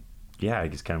 I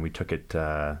guess we took it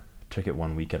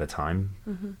 1 week at a time,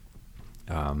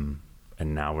 and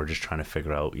now we're just trying to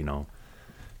figure out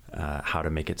how to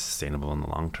make it sustainable in the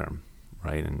long term,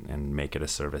 right? And make it a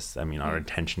service. I mean, our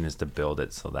intention is to build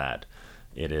it so that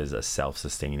it is a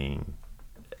self-sustaining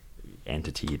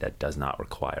entity that does not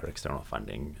require external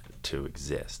funding to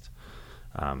exist,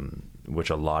 which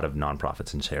a lot of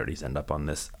nonprofits and charities end up on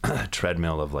this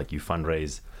treadmill of like you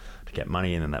fundraise to get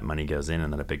money and then that money goes in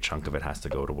and then a big chunk of it has to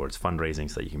go towards fundraising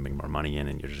so that you can bring more money in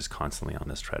and you're just constantly on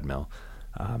this treadmill.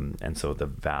 And so the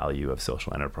value of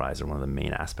social enterprise, or one of the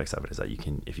main aspects of it, is that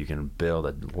if you can build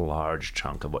a large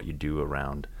chunk of what you do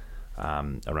around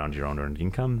your own earned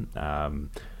income,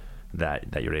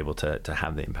 that you're able to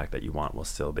have the impact that you want while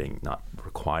still being not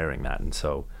requiring that. And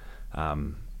so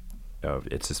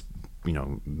it's just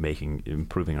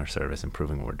improving our service,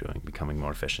 improving what we're doing, becoming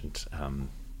more efficient, and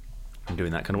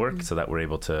doing that kind of work so that we're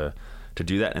able to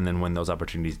do that. And then when those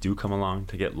opportunities do come along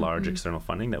to get large external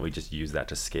funding, that we just use that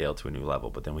to scale to a new level,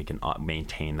 but then we can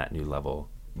maintain that new level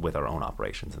with our own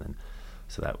operations and then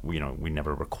so that we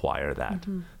never require that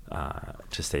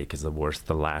to stay, because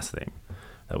the last thing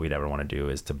that we'd ever want to do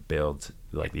is to build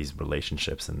like these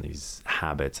relationships and these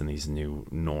habits and these new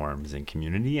norms in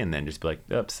community and then just be like,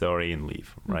 oh, sorry, and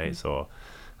leave, right? So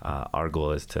our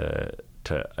goal is to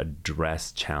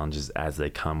address challenges as they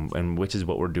come, and which is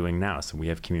what we're doing now. So we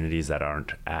have communities that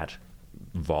aren't at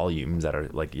volumes that are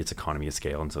like, it's economy of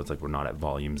scale, and so it's like we're not at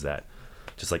volumes that,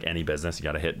 just like any business, you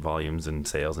got to hit volumes and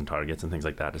sales and targets and things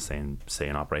like that to stay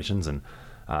in operations. And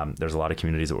there's a lot of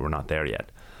communities that we're not there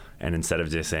yet. And instead of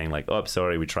just saying like, oh,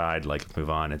 sorry, we tried, like, let's move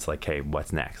on, it's like, hey,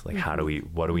 what's next? Like,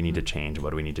 what do we need to change?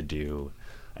 What do we need to do?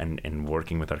 And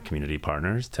working with our community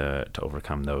partners to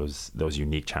overcome those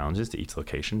unique challenges to each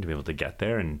location, to be able to get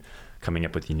there, and coming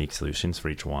up with unique solutions for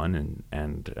each one,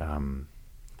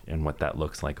 and what that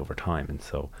looks like over time. And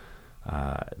so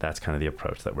that's kind of the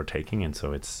approach that we're taking. And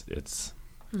so it's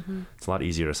a lot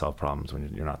easier to solve problems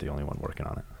when you're not the only one working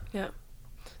on it. Yeah,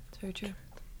 it's very true.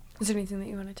 Is there anything that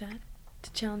you wanted to add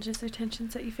to challenges or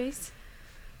tensions that you face?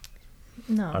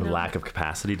 No. Our lack of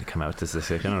capacity to come out to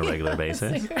Siksika on a regular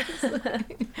basis.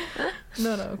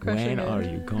 No, when are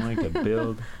you going to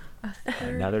build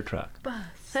another truck? Bus.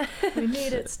 We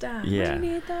need it staffed. Yeah. We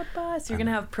need that bus. You're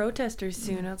gonna have protesters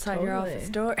soon outside your office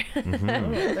door. Oh,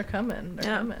 they're coming. They're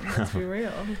coming. Let's be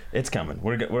real. It's coming.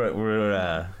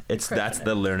 That's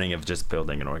the learning of just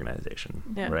building an organization,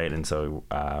 right? And so,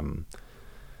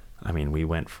 we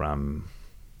went from,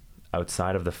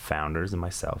 outside of the founders and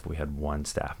myself, we had one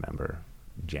staff member,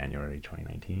 January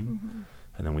 2019,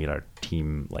 and then we had our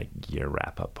team like year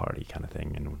wrap up party kind of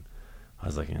thing. And I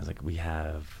was like, we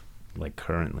have like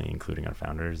currently, including our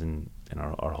founders and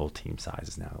our whole team size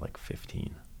is now like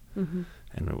 15, and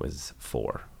it was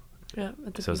 4. Yeah.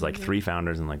 So it was like 3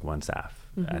 founders and like 1 staff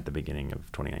at the beginning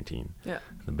of 2019. Yeah.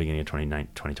 At the beginning of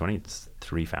 2020, it's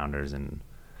 3 founders and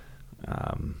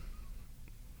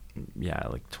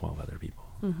like 12 other people.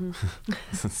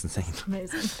 It's insane. It's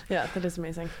amazing. Yeah, that is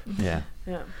amazing. Yeah.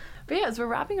 Yeah. But yeah, as we're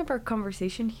wrapping up our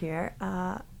conversation here,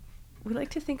 we like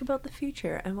to think about the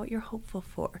future and what you're hopeful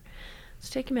for.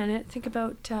 So take a minute, think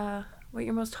about what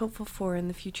you're most hopeful for in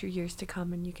the future years to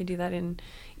come, and you can do that in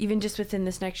even just within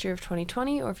this next year of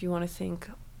 2020, or if you want to think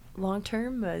long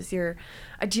term as your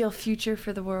ideal future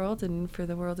for the world and for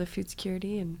the world of food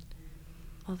security and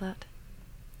all that.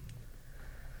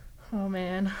 Oh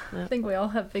man, I think we all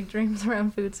have big dreams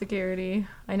around food security.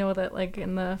 I know that like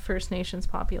in the First Nations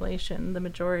population, the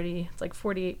majority, it's like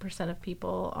 48% of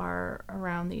people are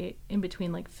around in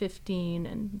between like 15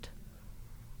 and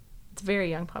it's a very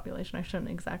young population. I shouldn't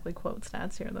exactly quote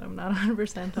stats here that I'm not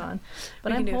 100% on.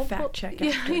 But I'm hopeful. Fact check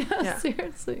after. Yeah,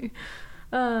 seriously.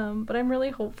 But I'm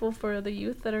really hopeful for the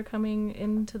youth that are coming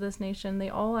into this nation. They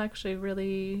all actually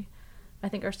really, I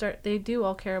think, they do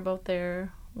all care about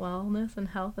their wellness and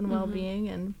health and well-being,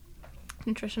 and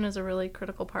nutrition is a really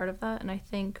critical part of that. And I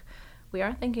think we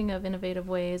are thinking of innovative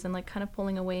ways and like kind of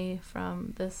pulling away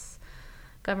from this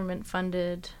government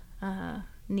funded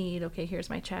need. Okay, here's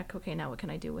my check, okay, now what can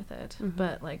I do with it?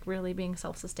 But like really being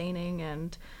self-sustaining.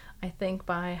 And I think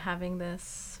by having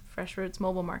this Fresh Roots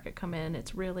mobile market come in,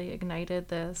 it's really ignited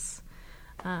this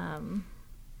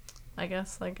I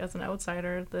guess like as an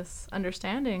outsider, this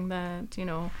understanding that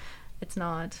it's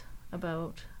not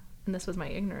about, and this was my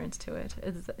ignorance to it,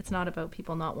 it's not about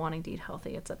people not wanting to eat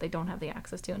healthy, it's that they don't have the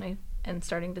access to, and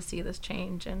starting to see this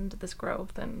change and this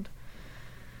growth. And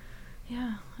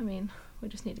yeah, we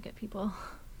just need to get people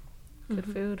good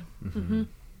food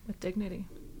with dignity.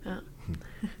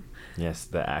 Yes,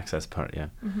 the access part.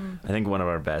 I think one of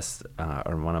our best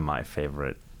or one of my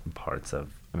favorite parts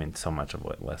of, so much of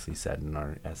what Leslie said in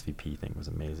our SVP thing was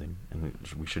amazing, and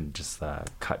we should just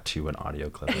cut to an audio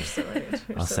clip.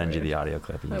 I'll send you the audio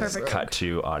clip and just cut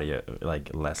to audio, like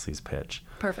Leslie's pitch.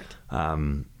 Perfect.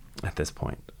 At this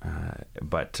point,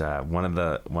 but one of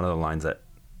the lines that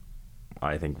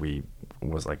I think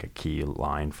was like a key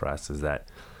line for us is that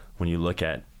when you look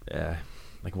at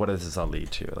like what does this all lead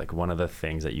to? Like one of the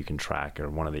things that you can track, or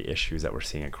one of the issues that we're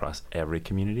seeing across every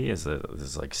community, is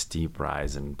this like steep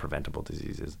rise in preventable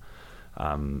diseases.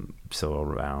 So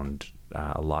around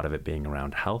a lot of it being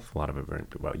around health, a lot of it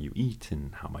around what you eat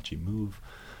and how much you move,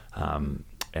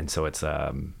 and so it's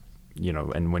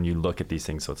and when you look at these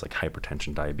things, so it's like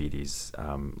hypertension, diabetes,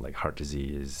 like heart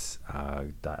disease,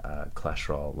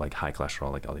 cholesterol, like high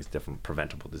cholesterol, like all these different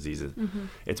preventable diseases.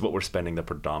 It's what we're spending the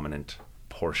predominant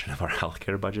portion of our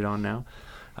healthcare budget on now,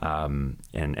 and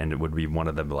it would be one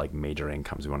of the like major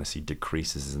incomes. We want to see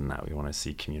decreases in that. We want to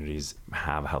see communities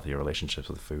have healthier relationships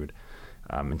with food,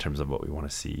 in terms of what we want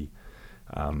to see.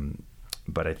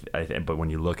 but when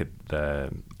you look at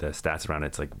the stats around it,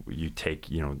 it's like you take,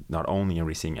 not only are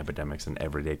we seeing epidemics in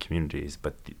everyday communities,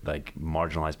 but like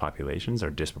marginalized populations are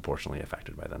disproportionately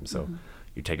affected by them. So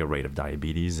you take a rate of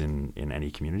diabetes in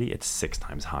any community, it's 6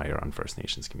 times higher on First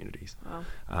Nations communities. Wow.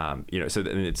 So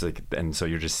it's like, and so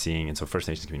you're just seeing, and so First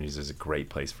Nations communities is a great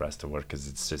place for us to work, because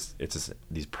it's just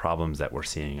these problems that we're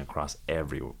seeing across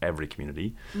every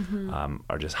community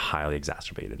are just highly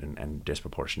exacerbated and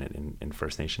disproportionate in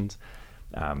First Nations.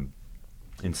 And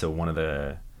so one of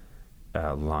the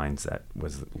lines that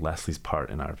was Leslie's part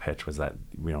in our pitch was that,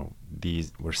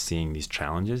 we're seeing these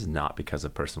challenges not because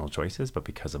of personal choices, but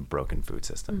because of broken food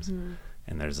systems.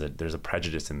 And there's a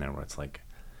prejudice in there where it's like,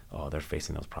 oh, they're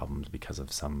facing those problems because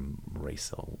of some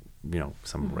racial,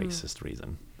 racist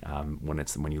reason.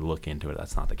 When you look into it,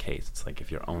 that's not the case. It's like,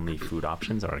 if your only food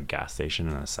options are a gas station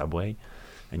and a Subway,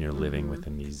 and you're living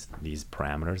within these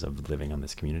parameters of living on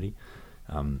this community,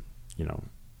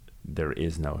 there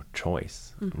is no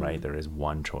choice, right? There is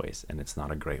one choice, and it's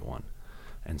not a great one.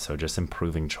 And so just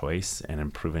improving choice and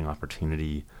improving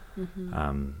opportunity,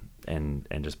 and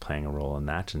just playing a role in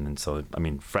that. And so,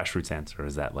 Fresh Roots' answer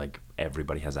is that, like,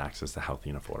 everybody has access to healthy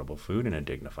and affordable food in a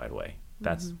dignified way.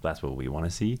 That's what we want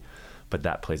to see. But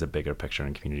that plays a bigger picture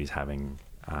in communities having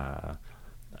a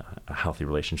healthy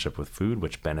relationship with food,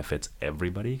 which benefits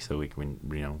everybody. So we can,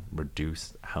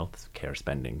 reduce health care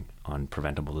spending on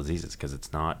preventable diseases, because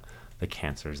it's not the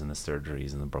cancers and the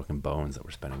surgeries and the broken bones that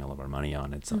we're spending all of our money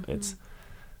on.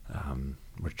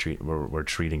 We're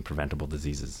treating preventable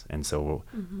diseases, and so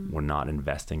we're not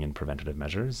investing in preventative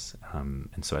measures.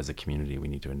 And so as a community, we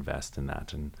need to invest in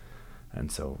that.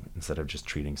 And so instead of just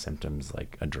treating symptoms,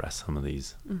 like, address some of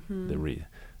these.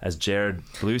 As Jared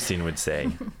Bluestein would say,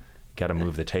 got to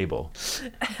move the table.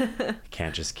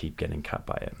 Can't just keep getting cut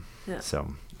by it. Yeah.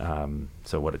 So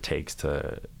what it takes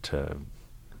to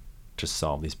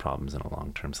solve these problems in a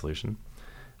long-term solution,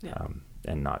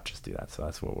 and not just do that. So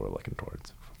that's what we're looking forward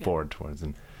towards,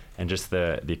 and just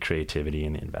the creativity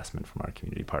and the investment from our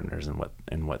community partners, and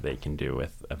what they can do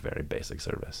with a very basic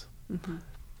service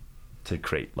to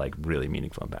create, like, really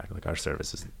meaningful impact. Like, our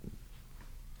service is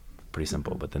pretty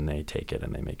simple, but then they take it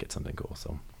and they make it something cool.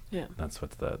 So that's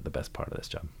what's the best part of this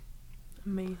job.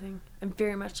 Amazing. I'm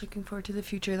very much looking forward to the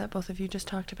future that both of you just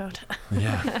talked about.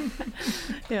 Yeah.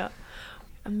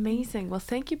 Amazing. Well,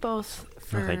 thank you both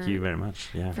thank you very much.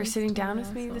 Yeah. For sitting down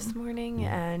with me this morning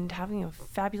and having a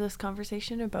fabulous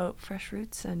conversation about Fresh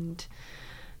Roots and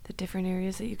the different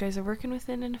areas that you guys are working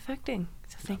within and affecting.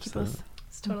 So thank you both.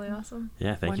 It's totally awesome.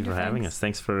 Yeah, thank you for having us.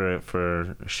 Thanks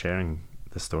for sharing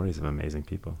the stories of amazing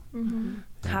people.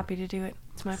 Happy to do it.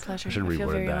 It's my pleasure. I should reword feel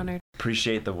very that. honored.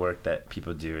 Appreciate the work that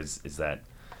people do is that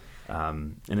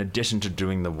in addition to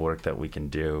doing the work that we can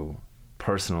do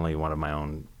personally, one of my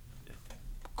own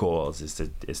goals is to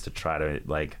try to,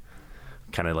 like,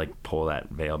 kind of, like, pull that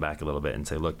veil back a little bit and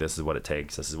say, look, this is what it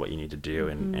takes, this is what you need to do,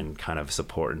 and kind of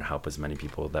support and help as many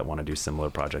people that want to do similar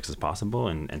projects as possible.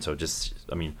 And so just,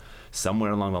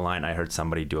 somewhere along the line, I heard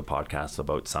somebody do a podcast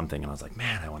about something, and I was like,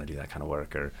 man, I want to do that kind of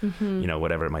work, or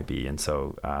whatever it might be. And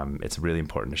so it's really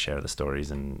important to share the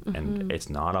stories, and it's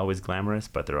not always glamorous,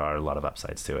 but there are a lot of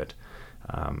upsides to it.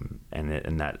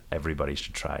 And that everybody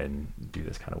should try and do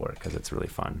this kind of work, because it's really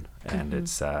fun, and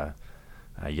it's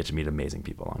you get to meet amazing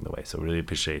people along the way. So really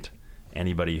appreciate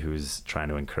anybody who's trying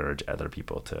to encourage other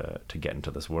people to get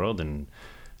into this world and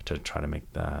to try to make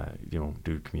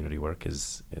do community work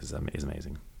is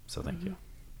amazing. So thank you.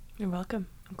 You're welcome.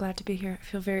 I'm glad to be here. I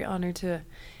feel very honored to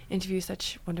interview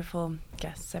such wonderful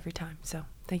guests every time. So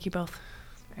thank you both.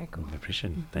 Very cool. I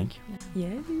appreciate it. Thank you.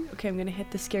 Yeah. Okay, I'm going to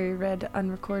hit the scary red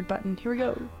unrecord button. Here we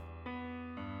go.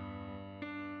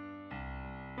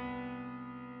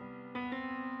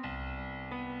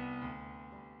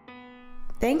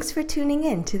 Thanks for tuning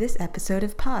in to this episode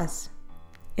of Pause.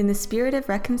 In the spirit of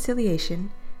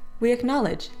reconciliation, we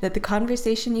acknowledge that the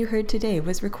conversation you heard today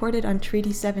was recorded on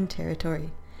Treaty 7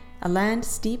 territory, a land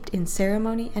steeped in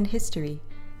ceremony and history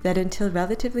that until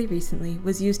relatively recently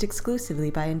was used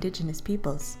exclusively by Indigenous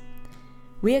peoples.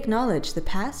 We acknowledge the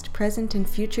past, present, and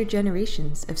future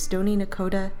generations of Stoney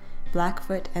Nakoda,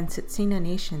 Blackfoot, and Tsuut'ina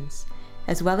nations,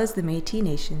 as well as the Métis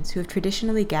nations who have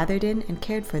traditionally gathered in and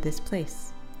cared for this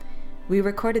place. We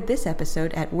recorded this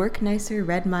episode at Work Nicer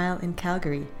Red Mile in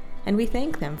Calgary, and we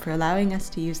thank them for allowing us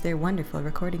to use their wonderful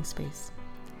recording space.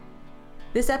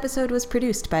 This episode was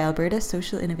produced by Alberta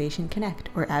Social Innovation Connect,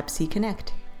 or ABC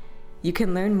Connect. You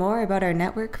can learn more about our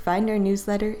network, find our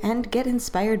newsletter, and get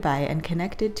inspired by and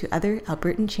connected to other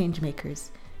Albertan changemakers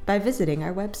by visiting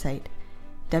our website,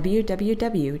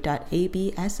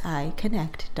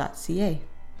 www.absiconnect.ca.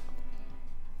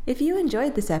 If you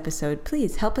enjoyed this episode,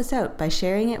 please help us out by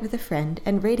sharing it with a friend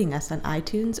and rating us on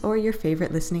iTunes or your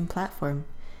favorite listening platform.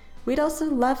 We'd also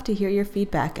love to hear your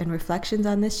feedback and reflections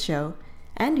on this show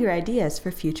and your ideas for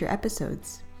future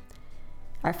episodes.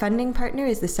 Our funding partner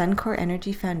is the Suncor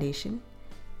Energy Foundation.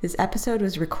 This episode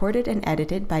was recorded and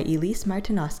edited by Elise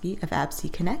Martinoski of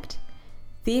ABSI Connect.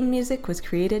 Theme music was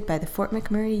created by the Fort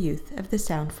McMurray Youth of the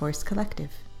Sound Force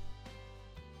Collective.